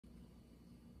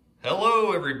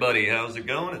Hello everybody, how's it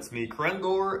going? It's me,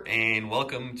 Crendor, and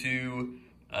welcome to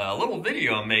a little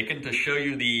video I'm making to show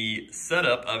you the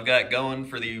setup I've got going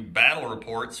for the battle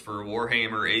reports for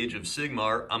Warhammer Age of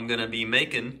Sigmar I'm going to be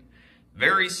making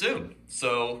very soon.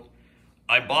 So,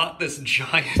 I bought this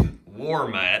giant war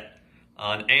mat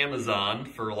on Amazon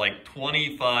for like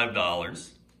 $25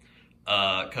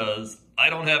 because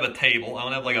I don't have a table. I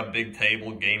don't have like a big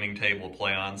table, gaming table to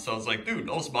play on. So I was like, dude,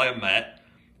 I'll just buy a mat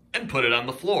and put it on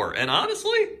the floor. And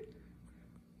honestly,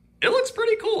 it looks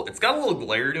pretty cool. It's got a little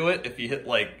glare to it if you hit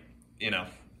like, you know,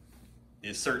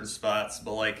 in certain spots.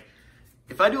 But like,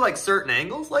 if I do like certain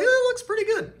angles, like it looks pretty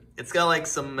good. It's got like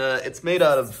some, it's made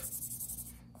out of,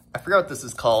 I forgot what this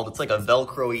is called. It's like a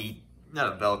Velcro-y,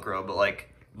 not a Velcro, but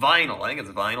like vinyl. I think it's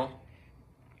vinyl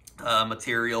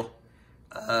material.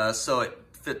 So it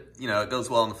fit, you know, it goes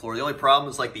well on the floor. The only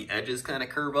problem is like the edges kind of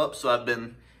curve up. So I've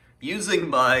been using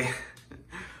my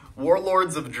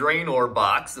Warlords of Draenor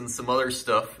box and some other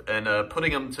stuff and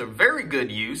putting them to very good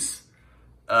use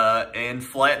and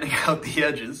flattening out the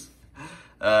edges.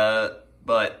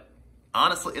 But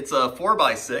honestly, it's a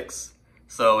 4x6,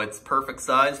 so it's perfect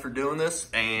size for doing this.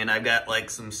 And I've got like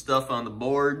some stuff on the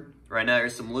board. Right now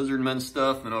there's some Lizardmen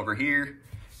stuff, and over here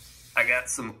I got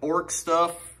some orc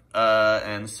stuff.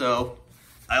 And so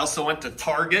I also went to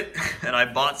Target and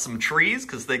I bought some trees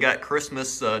because they got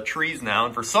Christmas trees now.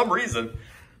 And for some reason,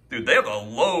 dude, they have a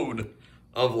load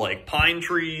of like pine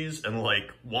trees and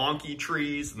like wonky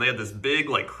trees. And they have this big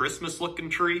like Christmas looking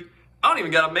tree. I don't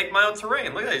even gotta make my own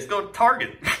terrain. Look at that, just go to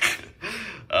Target.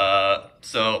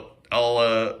 So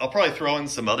I'll probably throw in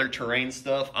some other terrain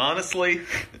stuff. Honestly,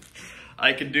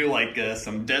 I could do like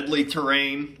some deadly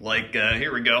terrain. Like,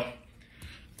 here we go.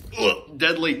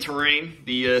 Deadly terrain,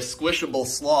 the squishable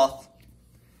sloth.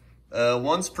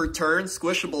 Once per turn,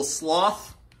 squishable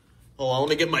sloth. Hold on, let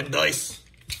me get my dice.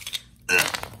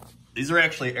 These are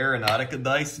actually Aeronautica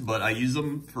dice, but I use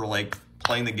them for like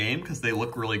playing the game because they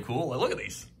look really cool. Like, look at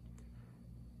these.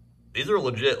 These are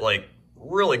legit, like,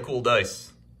 really cool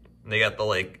dice. And they got the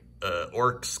like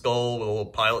orc skull with a little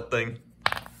pilot thing.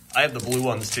 I have the blue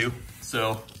ones too.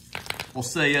 So we'll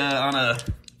say on a,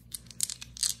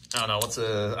 I don't know,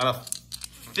 on a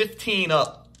 15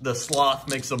 up, the sloth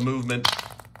makes a movement.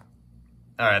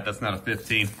 All right, that's not a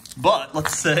 15, but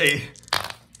let's say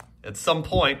at some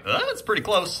point, that's pretty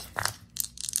close.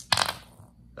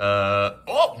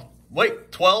 Oh,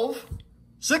 wait, 12,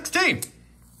 16.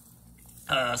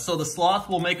 So the sloth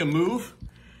will make a move.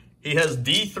 He has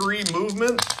D3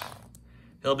 movement.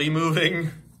 He'll be moving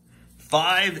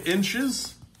 5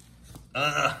 inches.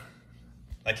 I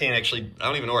can't actually, I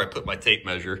don't even know where I put my tape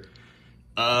measure.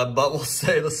 But we'll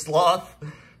say the sloth.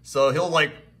 So he'll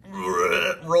like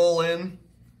roll in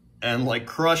and like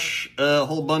crush a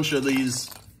whole bunch of these.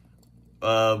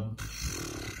 What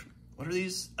are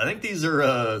these? I think these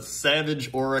are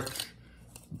Savage Auric.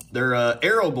 They're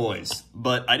arrow boys,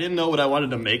 but I didn't know what I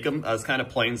wanted to make them. I was kind of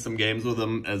playing some games with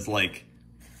them as like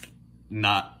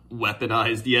not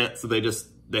weaponized yet, so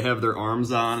they have their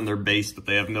arms on and their base, but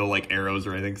they have no like arrows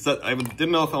or anything. So I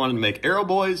didn't know if I wanted to make arrow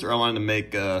boys or I wanted to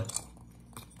make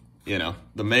you know,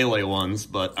 the melee ones,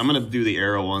 but I'm gonna do the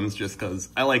arrow ones just because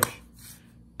I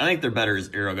think they're better as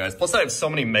arrow guys. Plus, I have so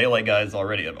many melee guys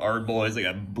already. I have Ard boys, I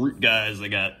got brute guys, I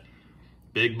got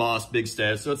big boss, big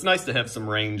stats. So it's nice to have some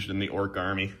ranged in the orc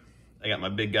army. I got my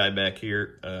big guy back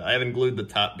here. I haven't glued the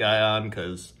top guy on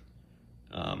because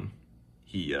I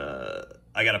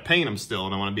gotta paint him still,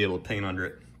 and I want to be able to paint under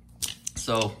it.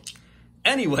 So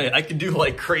anyway, I could do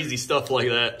like crazy stuff like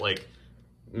that, like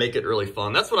make it really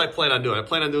fun. That's what I plan on doing. I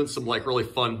plan on doing some like really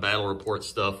fun battle report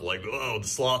stuff, like, oh, the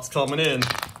sloth's coming in.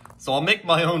 So I'll make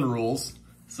my own rules.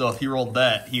 So if he rolled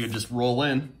that, he would just roll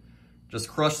in, just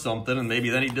crush something, and maybe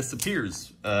then he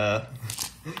disappears.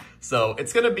 So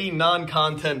it's gonna be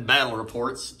non-content battle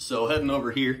reports. So heading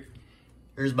over here,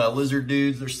 here's my lizard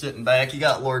dudes. They're sitting back. You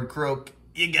got Lord Croak.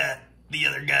 You got the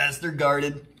other guys. They're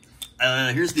guarded.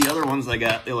 Here's the other ones I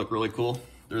got. They look really cool.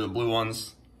 They're the blue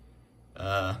ones.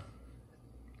 I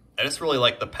just really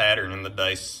like the pattern in the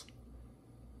dice.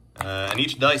 And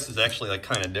each dice is actually like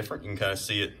kind of different. You can kind of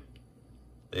see it.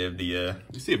 They have the,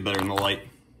 you see it better in the light.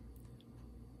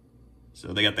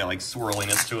 So they got that like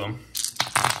swirliness to them.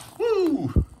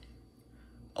 Woo!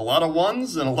 A lot of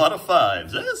 1s and a lot of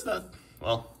 5s. That's not,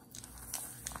 well.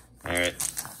 All right.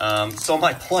 So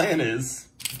my plan is,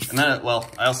 and then, well,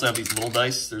 I also have these little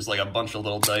dice. There's like a bunch of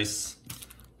little dice.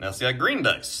 Now, see, I got green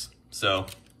dice. So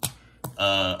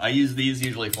I use these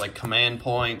usually for like command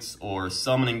points or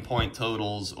summoning point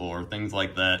totals or things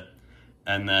like that.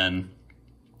 And then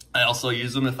I also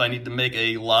use them if I need to make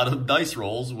a lot of dice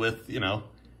rolls with, you know,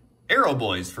 arrow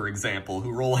boys, for example,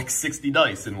 who roll like 60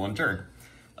 dice in one turn.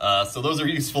 So those are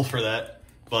useful for that.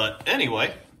 But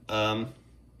anyway,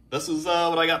 this is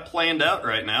what I got planned out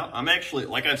right now. I'm actually,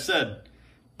 like I've said,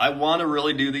 I want to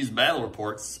really do these battle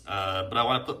reports, but I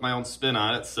want to put my own spin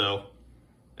on it. So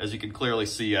as you can clearly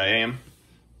see, I am.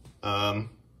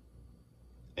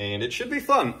 And it should be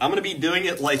fun. I'm going to be doing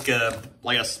it like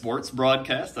a sports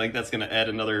broadcast. I think that's going to add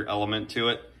another element to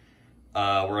it.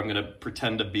 Where I'm going to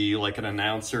pretend to be like an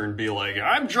announcer and be like,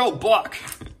 I'm Joe Buck.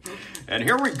 And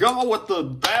here we go with the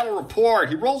battle report.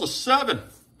 He rolls a 7.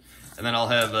 And then I'll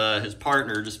have his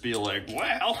partner just be like,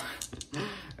 well,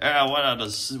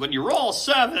 when you roll a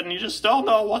 7, you just don't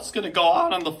know what's going to go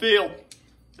on the field.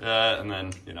 And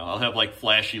then, you know, I'll have like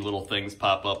flashy little things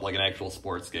pop up like an actual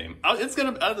sports game. That's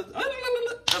going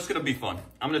to be fun.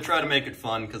 I'm going to try to make it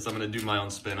fun because I'm going to do my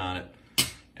own spin on it.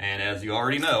 And as you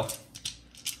already know,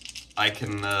 I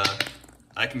can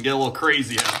get a little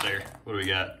crazy out there. What do we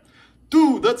got?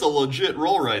 Dude, that's a legit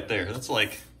roll right there. That's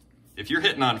like, if you're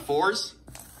hitting on 4s,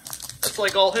 that's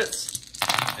like all hits.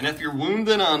 And if you're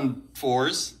wounding on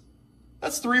 4s,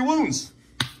 that's 3 wounds.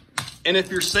 And if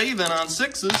you're saving on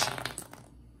 6s,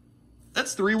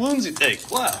 that's 3 wounds you take.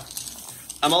 Wow.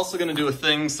 I'm also gonna do a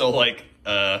thing, so like,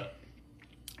 I'll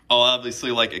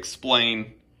obviously like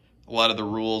explain a lot of the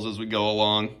rules as we go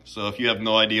along. So if you have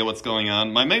no idea what's going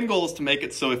on, my main goal is to make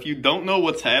it so if you don't know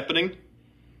what's happening,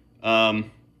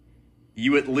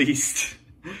 you at least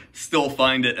still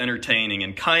find it entertaining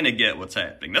and kind of get what's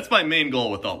happening. That's my main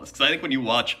goal with all this. Because I think when you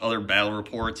watch other battle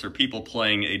reports or people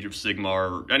playing Age of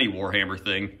Sigmar or any Warhammer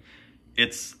thing,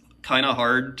 it's kind of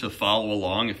hard to follow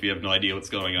along if you have no idea what's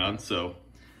going on. So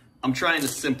I'm trying to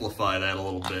simplify that a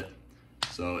little bit.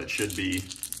 So it should be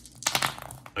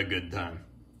a good time.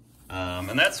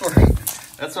 And that's where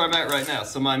I'm at right now.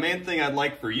 So my main thing I'd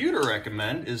like for you to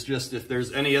recommend is just if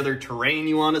there's any other terrain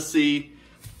you want to see,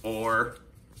 or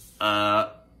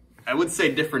I would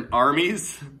say different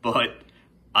armies, but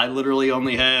I literally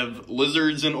only have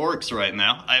lizards and orcs right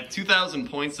now. I have 2,000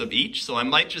 points of each, so I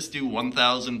might just do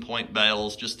 1,000 point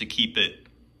battles just to keep it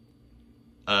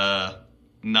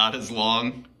not as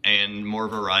long and more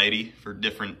variety for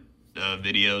different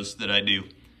videos that I do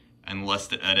and less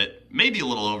to edit. Maybe a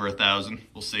little over 1,000,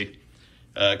 we'll see.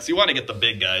 Because you want to get the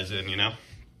big guys in, you know?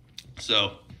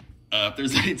 So if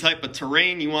there's any type of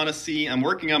terrain you want to see, I'm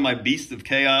working on my Beast of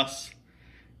Chaos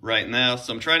right now,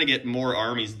 so I'm trying to get more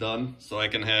armies done so I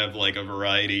can have like a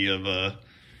variety of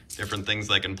different things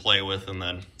I can play with, and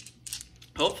then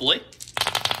hopefully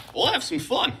we'll have some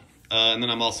fun. And then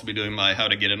I'm also be doing my how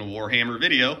to get into Warhammer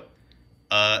video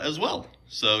as well.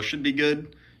 So should be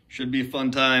good, should be a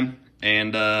fun time,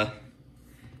 and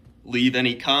leave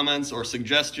any comments or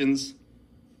suggestions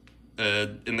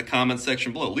in the comments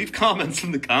section below. Leave comments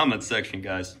in the comments section,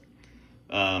 guys.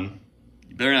 You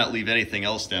better not leave anything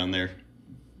else down there.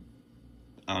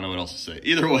 I don't know what else to say.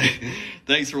 Either way,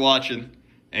 thanks for watching.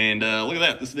 And look at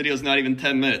that. This video is not even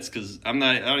 10 minutes because I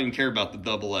don't even care about the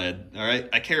double ad. All right,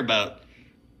 I care about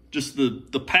just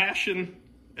the passion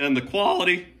and the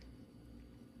quality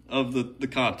of the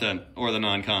content or the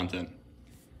non-content.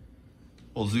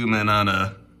 We'll zoom in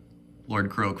on Lord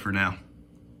Croak for now.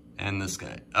 And this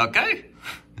guy. Okay?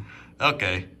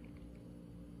 Okay.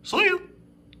 See you.